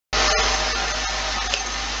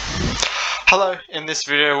Hello, in this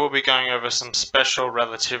video we'll be going over some special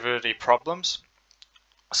relativity problems.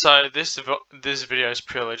 So this video is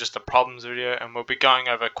purely just a problems video, and we'll be going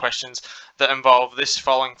over questions that involve this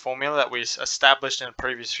following formula that we established in a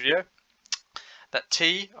previous video. That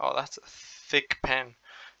T, oh that's a thick pen,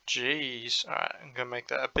 jeez, alright, I'm going to make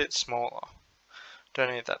that a bit smaller,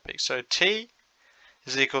 don't need that big. So T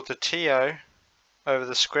is equal to TO over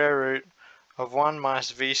the square root of 1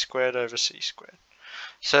 minus V squared over C squared.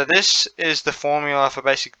 So this is the formula for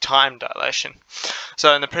basic time dilation.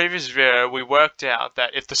 So in the previous video we worked out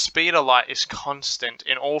that if the speed of light is constant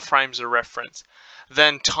in all frames of reference,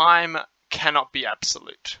 then time cannot be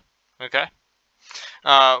absolute. Okay?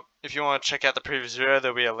 If you want to check out the previous video,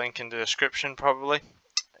 there'll be a link in the description probably.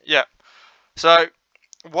 Yeah. So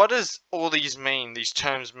what does all these mean, these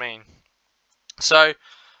terms mean? So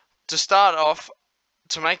to start off,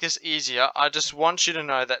 to make this easier, I just want you to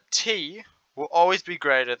know that T will always be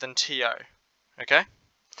greater than TO. Okay?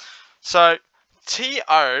 So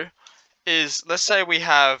TO is, let's say we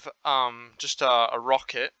have just a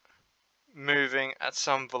rocket moving at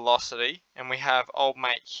some velocity, and we have old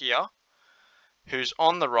mate here who's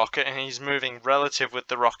on the rocket and he's moving relative with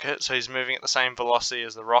the rocket, so he's moving at the same velocity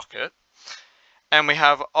as the rocket. And we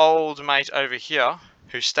have old mate over here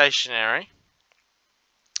who's stationary,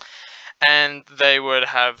 and they would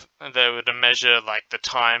measure like the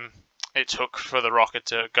time it took for the rocket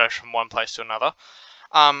to go from one place to another.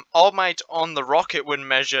 Old mate on the rocket would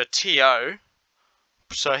measure TO,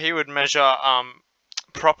 so he would measure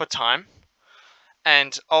proper time,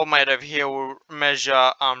 and old mate over here will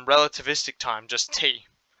measure relativistic time, just T.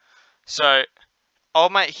 So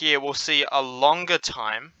old mate here will see a longer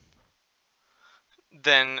time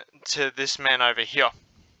than to this man over here.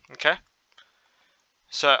 Okay?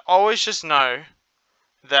 So always just know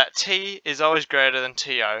that T is always greater than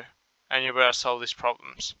TO, and you'll be able to solve these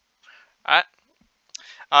problems. Alright?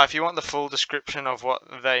 If you want the full description of what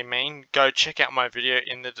they mean, go check out my video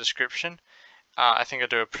in the description. I think I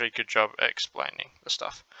do a pretty good job explaining the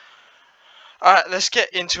stuff. Alright, let's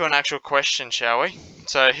get into an actual question, shall we?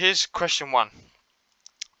 So here's question 1.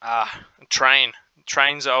 Train.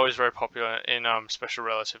 Trains are always very popular in special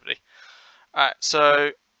relativity. Alright,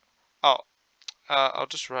 so I'll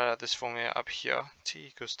just write out this formula up here. T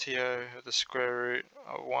equals TO of the square root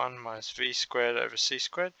of 1 minus V squared over C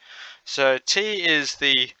squared. So T is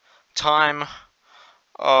the time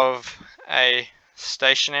of a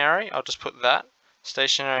stationary, I'll just put that,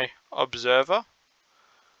 stationary observer.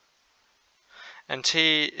 And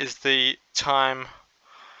T is the time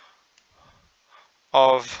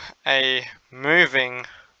of a moving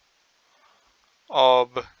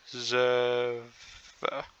observer.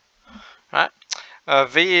 Right?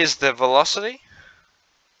 V is the velocity,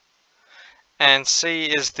 and C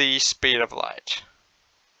is the speed of light.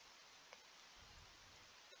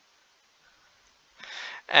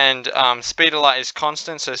 And speed of light is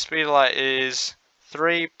constant, so speed of light is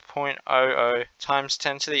 3.00 times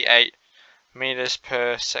 10 to the 8 meters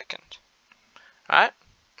per second. Alright?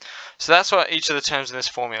 So that's what each of the terms in this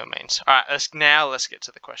formula means. Alright, let's get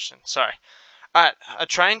to the question. Sorry. Alright, a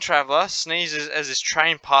train traveller sneezes as his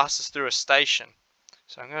train passes through a station.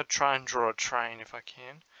 So I'm going to try and draw a train if I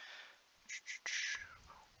can.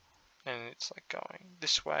 And it's like going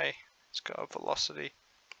this way. It's got a velocity.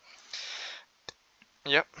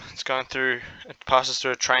 Yep, it's going through, it passes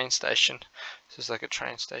through a train station. This is like a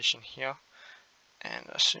train station here. And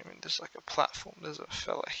assuming there's like a platform, there's a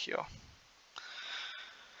fella here.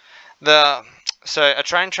 So a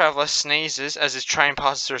train traveller sneezes as his train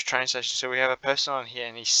passes through a train station. So we have a person on here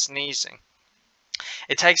and he's sneezing.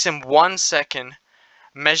 It takes him 1 second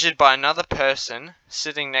measured by another person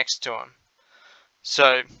sitting next to him.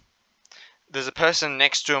 So there's a person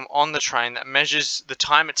next to him on the train that measures the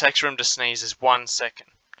time it takes for him to sneeze is 1 second.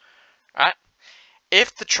 Right?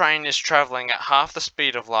 If the train is travelling at half the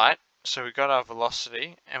speed of light, so we've got our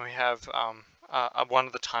velocity and we have one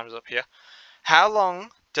of the times up here, how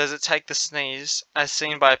long does it take the sneeze as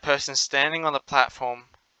seen by a person standing on the platform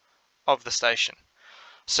of the station?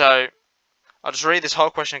 So I'll just read this whole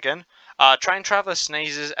question again. Train traveller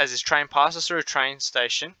sneezes as his train passes through a train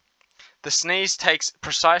station. The sneeze takes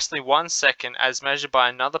precisely 1 second as measured by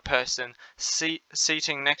another person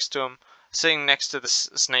sitting next to the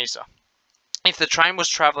sneezer. If the train was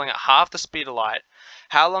travelling at half the speed of light,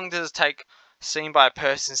 how long does it take seen by a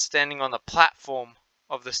person standing on the platform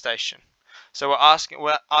of the station? So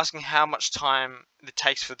we're asking how much time it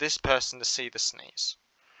takes for this person to see the sneeze.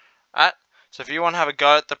 Alright? So if you want to have a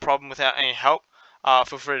go at the problem without any help,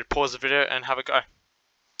 feel free to pause the video and have a go.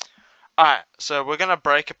 Alright, so we're going to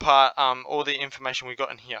break apart all the information we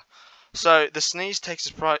got in here. So the sneeze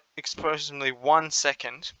takes approximately 1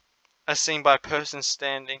 second, as seen by a person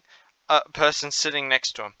sitting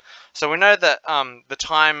next to him. So we know that the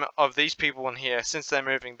time of these people in here, since they're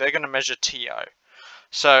moving, they're going to measure TO.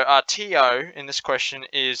 So our TO in this question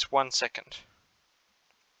is 1 second.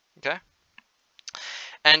 Okay.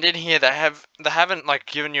 And in here they haven't like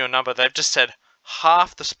given you a number. They've just said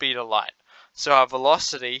half the speed of light. So our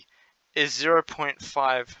velocity is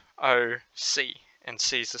 0.50 c, and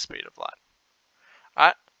c is the speed of light.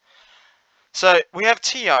 Alright. So we have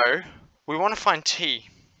TO. We want to find t.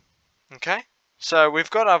 Okay. So we've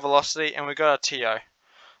got our velocity and we've got our TO.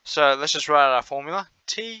 So let's just write out our formula.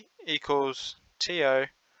 T equals TO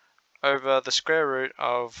over the square root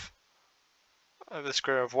of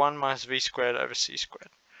 1 minus v squared over c squared.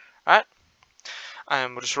 Alright?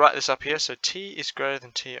 And we'll just write this up here. So t is greater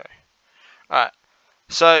than TO. Alright.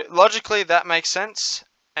 So logically that makes sense,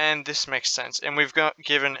 and this makes sense. And we've got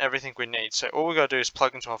given everything we need. So all we got to do is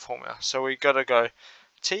plug into our formula. So we got to go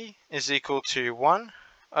t is equal to 1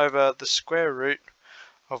 over the square root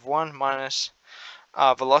of 1 minus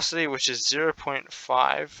our velocity, which is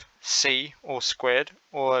 0.5 c all squared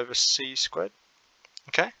all over c squared.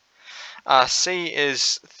 Okay. C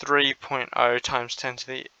is 3.0 times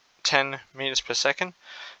 10 meters per second.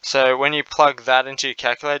 So when you plug that into your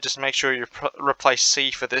calculator, just make sure you replace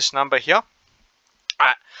c for this number here.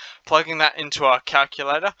 Alright, plugging that into our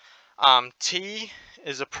calculator, t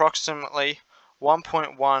is approximately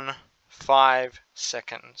 1.15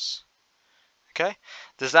 seconds. Okay,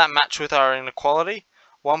 does that match with our inequality?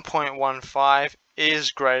 1.15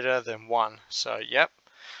 is greater than 1. So, yep.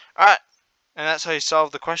 Alright, and that's how you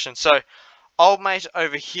solve the question. So, old mate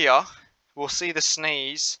over here will see the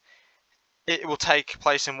sneeze. It will take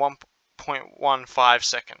place in 1.15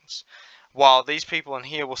 seconds. While these people in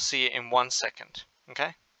here will see it in 1 second.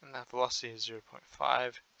 Okay? And that velocity is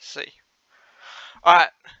 0.5 c. Alright.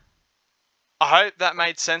 I hope that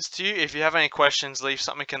made sense to you. If you have any questions, leave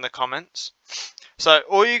something in the comments. So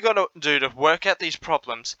all you got to do to work out these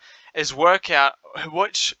problems is work out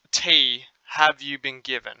which t have you been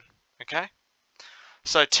given. Okay?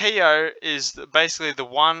 So TO is basically the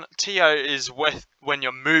one. TO is when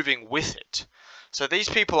you're moving with it. So these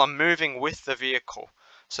people are moving with the vehicle.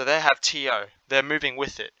 So they have TO. They're moving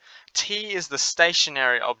with it. T is the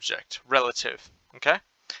stationary object, relative. Okay?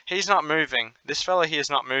 He's not moving. This fella here is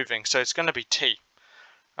not moving, so it's going to be t.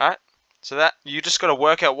 Alright? So that you just got to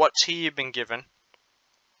work out what t you've been given,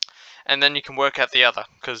 and then you can work out the other,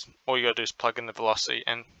 because all you got to do is plug in the velocity,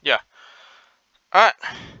 and yeah. Alright,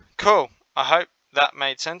 cool. I hope that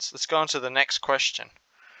made sense. Let's go on to the next question.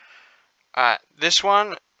 Alright, this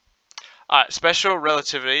one, special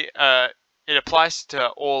relativity, it applies to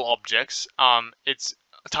all objects. It's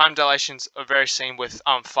time dilations are very seen with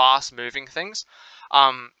fast moving things.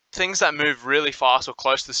 Things that move really fast or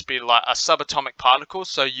close to the speed of light are subatomic particles,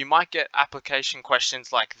 so you might get application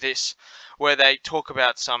questions like this, where they talk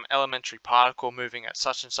about some elementary particle moving at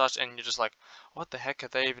such and such, and you're just like, what the heck are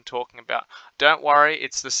they even talking about? Don't worry,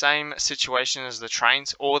 it's the same situation as the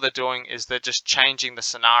trains. All they're doing is they're just changing the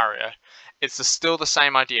scenario. It's still the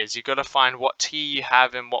same ideas. You've got to find what t you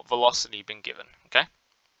have and what velocity you've been given, okay?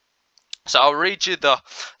 So I'll read you the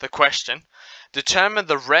question. Determine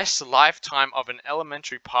the rest lifetime of an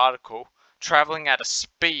elementary particle traveling at a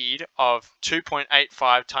speed of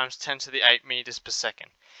 2.85 times 10 to the 8 meters per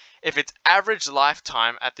second. If its average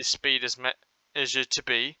lifetime at this speed is measured to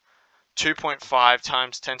be 2.5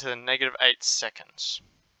 times 10 to the negative 8 seconds.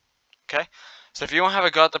 Okay, so if you want to have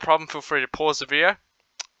a go at the problem, feel free to pause the video.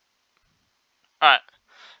 Alright,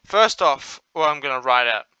 first off, well, I'm going to write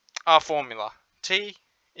out our formula. T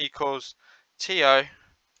equals TO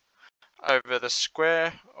over the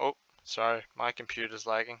square, oh, sorry, my computer's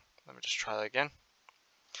lagging. Let me just try that again.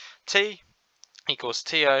 T equals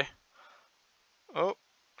TO, oh,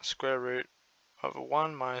 square root over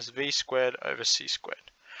 1 minus v squared over c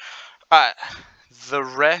squared. Alright, the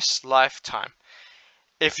rest lifetime.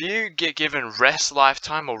 If you get given rest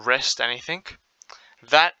lifetime or rest anything,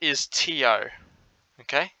 that is TO,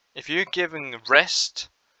 okay? If you're given rest,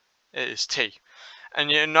 it is T.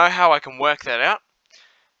 And you know how I can work that out?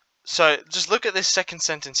 So just look at this second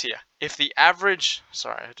sentence here. If the average,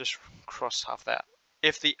 sorry, I just crossed half that.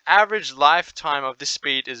 If the average lifetime of this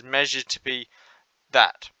speed is measured to be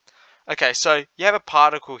that. Okay, so you have a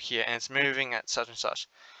particle here and it's moving at such and such.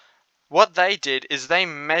 What they did is they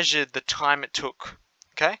measured the time it took.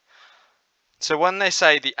 Okay? So when they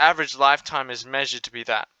say the average lifetime is measured to be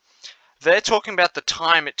that, they're talking about the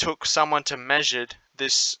time it took someone to measure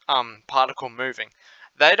this particle moving.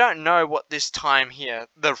 they don't know what this time here,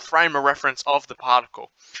 the frame of reference of the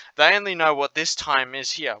particle. They only know what this time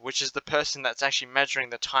is here, which is the person that's actually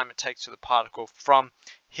measuring the time it takes for the particle from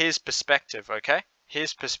his perspective, okay?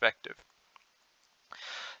 His perspective.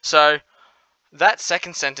 So that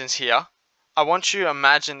second sentence here, I want you to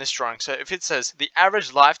imagine this drawing. So if it says the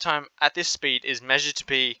average lifetime at this speed is measured to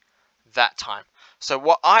be that time. So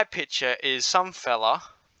what I picture is some fella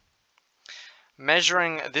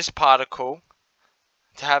measuring this particle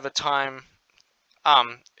to have a time,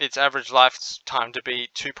 its average lifetime to be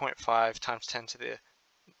 2.5 times 10 to the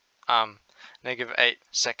negative 8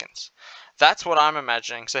 seconds. That's what I'm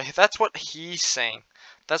imagining. So that's what he's seeing.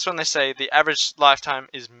 That's when they say the average lifetime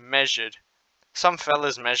is measured. Some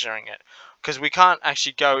fella's measuring it, because we can't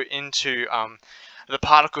actually go into the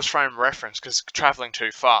particle's frame of reference because it's traveling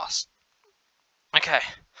too fast. Okay,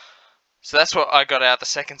 so that's what I got out of the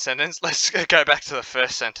second sentence. Let's go back to the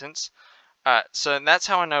first sentence. Alright, so that's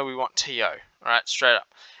how I know we want TO, alright, straight up.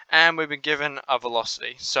 And we've been given a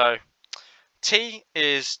velocity. So T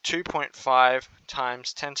is 2.5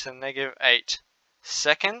 times 10 to the negative 8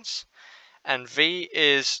 seconds, and V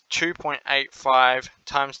is 2.85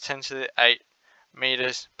 times 10 to the 8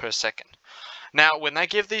 meters per second. Now, when they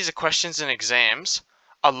give these questions in exams,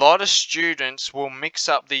 a lot of students will mix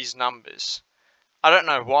up these numbers. I don't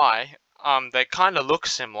know why. They kind of look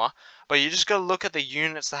similar, but you just got to look at the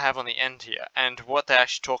units they have on the end here and what they're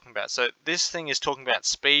actually talking about. So this thing is talking about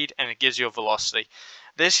speed and it gives you a velocity.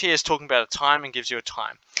 This here is talking about a time and gives you a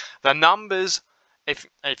time. The numbers, if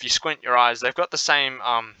you squint your eyes, they've got the same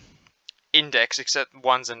index, except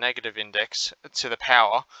one's a negative index to the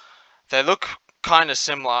power. They look kind of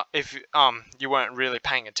similar if you weren't really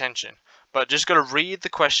paying attention, but just got to read the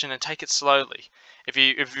question and take it slowly. If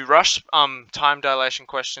you rush time dilation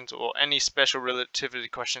questions or any special relativity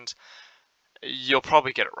questions, you'll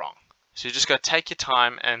probably get it wrong. So you just got to take your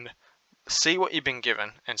time and see what you've been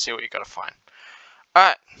given and see what you got to find.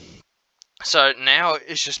 Alright, so now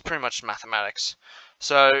it's just pretty much mathematics.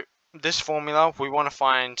 So this formula, we want to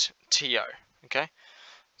find TO, okay?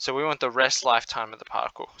 So we want the rest lifetime of the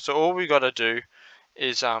particle. So all we got to do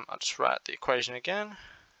is, I'll just write the equation again.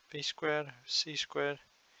 V squared over C squared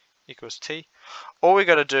equals T. All we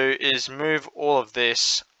got to do is move all of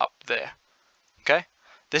this up there. Okay?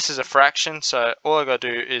 This is a fraction, so all I got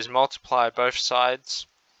to do is multiply both sides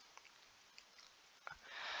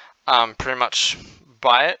pretty much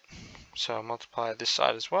by it. So I'll multiply this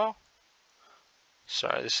side as well.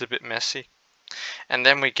 Sorry, this is a bit messy. And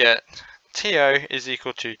then we get TO is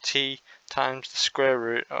equal to T times the square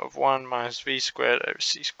root of 1 minus V squared over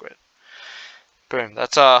C squared. Boom,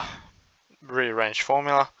 that's our rearranged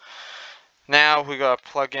formula. Now we got to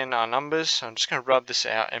plug in our numbers. So I'm just going to rub this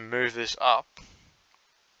out and move this up.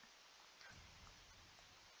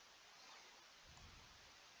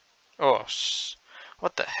 Oh,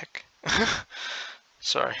 what the heck?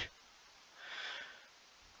 Sorry.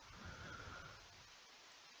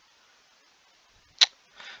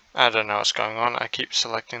 I don't know what's going on. I keep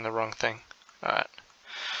selecting the wrong thing.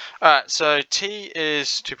 Alright, so T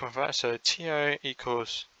is 2.5, so TO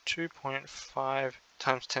equals 2.5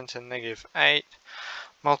 times 10 to the negative 8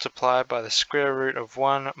 multiplied by the square root of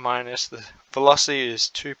 1 minus the velocity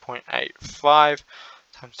is 2.85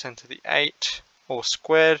 times 10 to the 8 all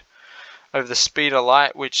squared over the speed of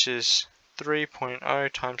light, which is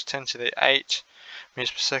 3.0 times 10 to the 8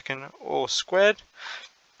 meters per second all squared.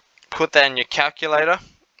 Put that in your calculator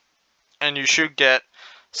and you should get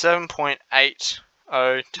 7.80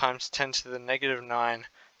 times 10 to the negative 9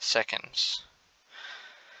 seconds.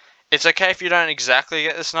 It's okay if you don't exactly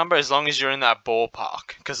get this number as long as you're in that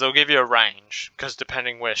ballpark, because they'll give you a range, because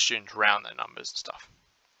depending where students round their numbers and stuff.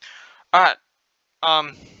 Alright,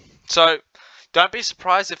 so don't be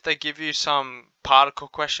surprised if they give you some particle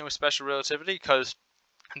question with special relativity, because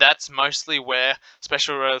that's mostly where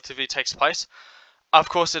special relativity takes place. Of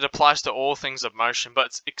course, it applies to all things of motion, but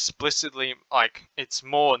it's explicitly, like, it's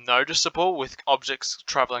more noticeable with objects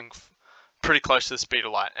traveling pretty close to the speed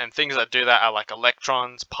of light. And things that do that are like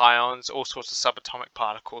electrons, pions, all sorts of subatomic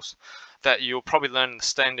particles that you'll probably learn in the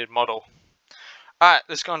standard model. Alright,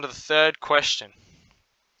 let's go on to the third question.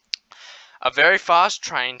 A very fast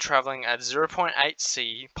train traveling at 0.8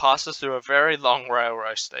 c passes through a very long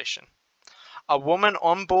railroad station. A woman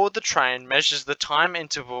on board the train measures the time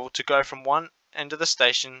interval to go from one end of the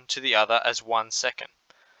station to the other as 1 second.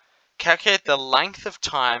 Calculate the length of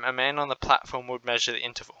time a man on the platform would measure the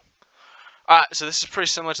interval. Alright, so this is pretty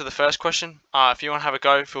similar to the first question. If you want to have a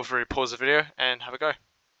go, feel free to pause the video and have a go.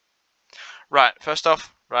 Right, first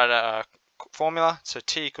off, write a formula. So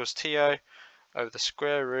T equals TO over the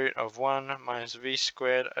square root of 1 minus V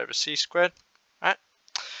squared over C squared. Right?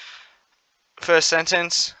 first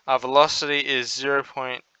sentence, our velocity is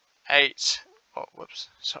 0.8. Oh, whoops,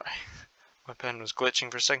 sorry. My pen was glitching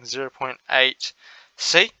for a second. 0.8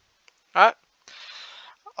 c. Alright.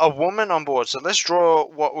 A woman on board. So let's draw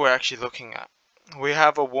what we're actually looking at. We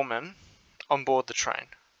have a woman on board the train.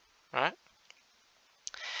 Right?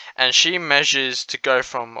 And she measures to go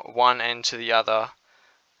from one end to the other.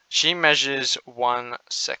 She measures 1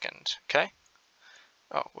 second. Okay?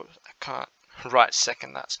 Oh, I can't write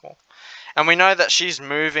second that small. And we know that she's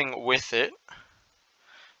moving with it.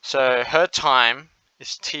 So her time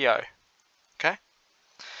is TO. Okay?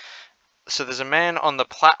 So there's a man on the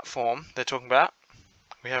platform they're talking about.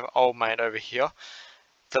 We have old mate over here.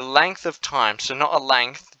 The length of time, so not a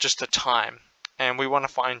length, just a time. And we want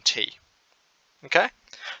to find T. Okay?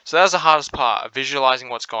 So that was the hardest part, of visualizing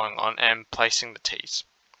what's going on and placing the T's.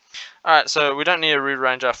 Alright, so we don't need to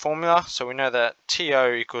rearrange our formula, so we know that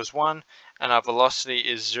TO equals 1 and our velocity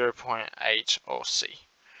is 0.8 or c.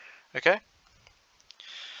 Okay?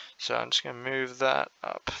 So I'm just going to move that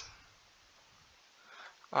up.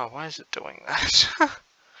 Oh, why is it doing that?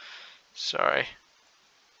 Sorry.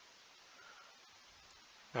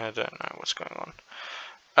 I don't know what's going on.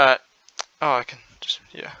 Alright. Oh, I can just,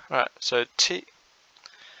 yeah. Alright, so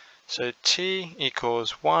T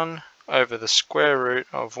equals 1 over the square root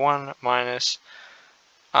of 1 minus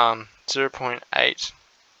 0.8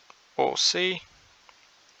 or c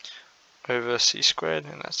over c squared,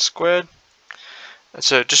 and that's squared. And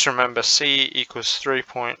so just remember c equals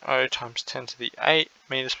 3.0 times 10 to the 8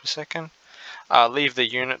 meters per second. Leave the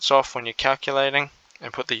units off when you're calculating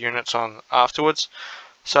and put the units on afterwards.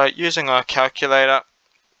 So using our calculator,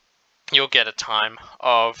 you'll get a time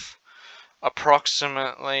of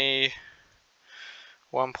approximately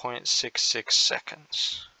 1.66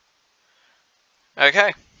 seconds.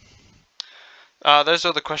 Okay. Those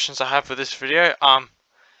are the questions I have for this video.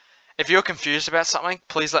 If you're confused about something,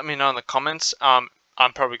 please let me know in the comments. I'm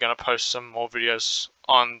probably going to post some more videos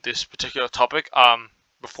on this particular topic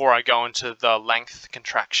before I go into the length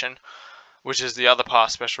contraction, which is the other part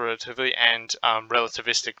of special relativity, and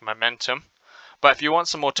relativistic momentum. But if you want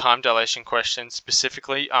some more time dilation questions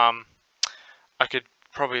specifically, I could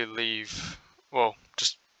probably leave, well,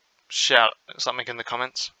 just shout something in the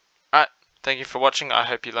comments. Alright, thank you for watching. I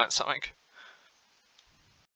hope you learnt something.